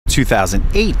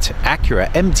2008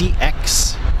 Acura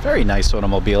MDX. Very nice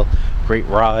automobile. Great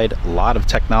ride. A lot of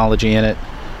technology in it.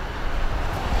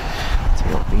 Take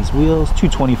a look at these wheels.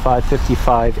 225,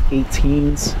 55,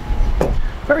 18s.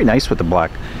 Very nice with the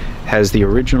black. Has the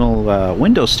original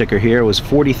window sticker here. It was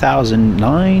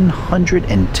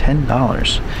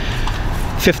 $40,910.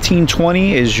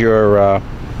 1520 is your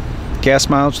gas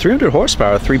mileage. 300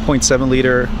 horsepower. 3.7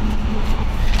 liter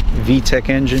VTEC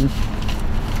engine.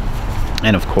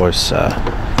 And of course,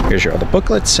 here's your other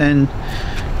booklets, and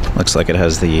looks like it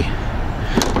has the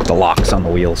locks on the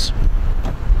wheels.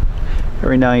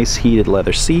 Very nice heated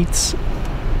leather seats.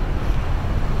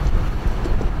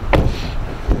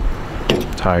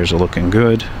 Tires are looking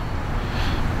good.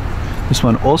 This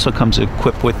one also comes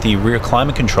equipped with the rear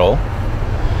climate control.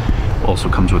 Also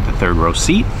comes with the third row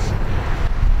seat.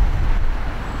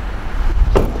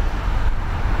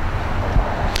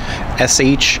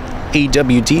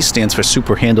 SH-AWD stands for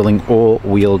Super Handling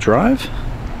All-Wheel Drive.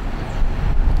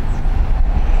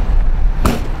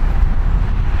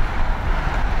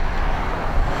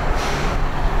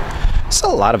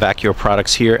 Sell a lot of Acura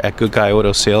products here at Good Guy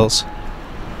Auto Sales.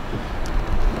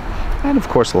 And of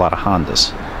course a lot of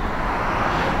Hondas.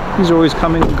 These are always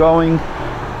coming and going.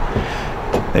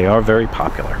 They are very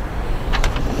popular.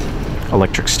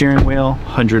 Electric steering wheel,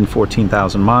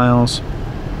 114,000 miles.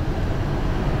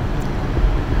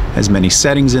 Has many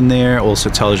settings in there. Also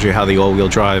tells you how the all-wheel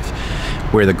drive,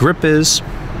 where the grip is.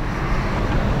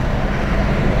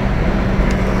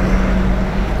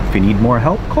 If you need more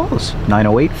help, call us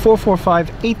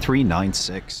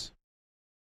 908-445-8396.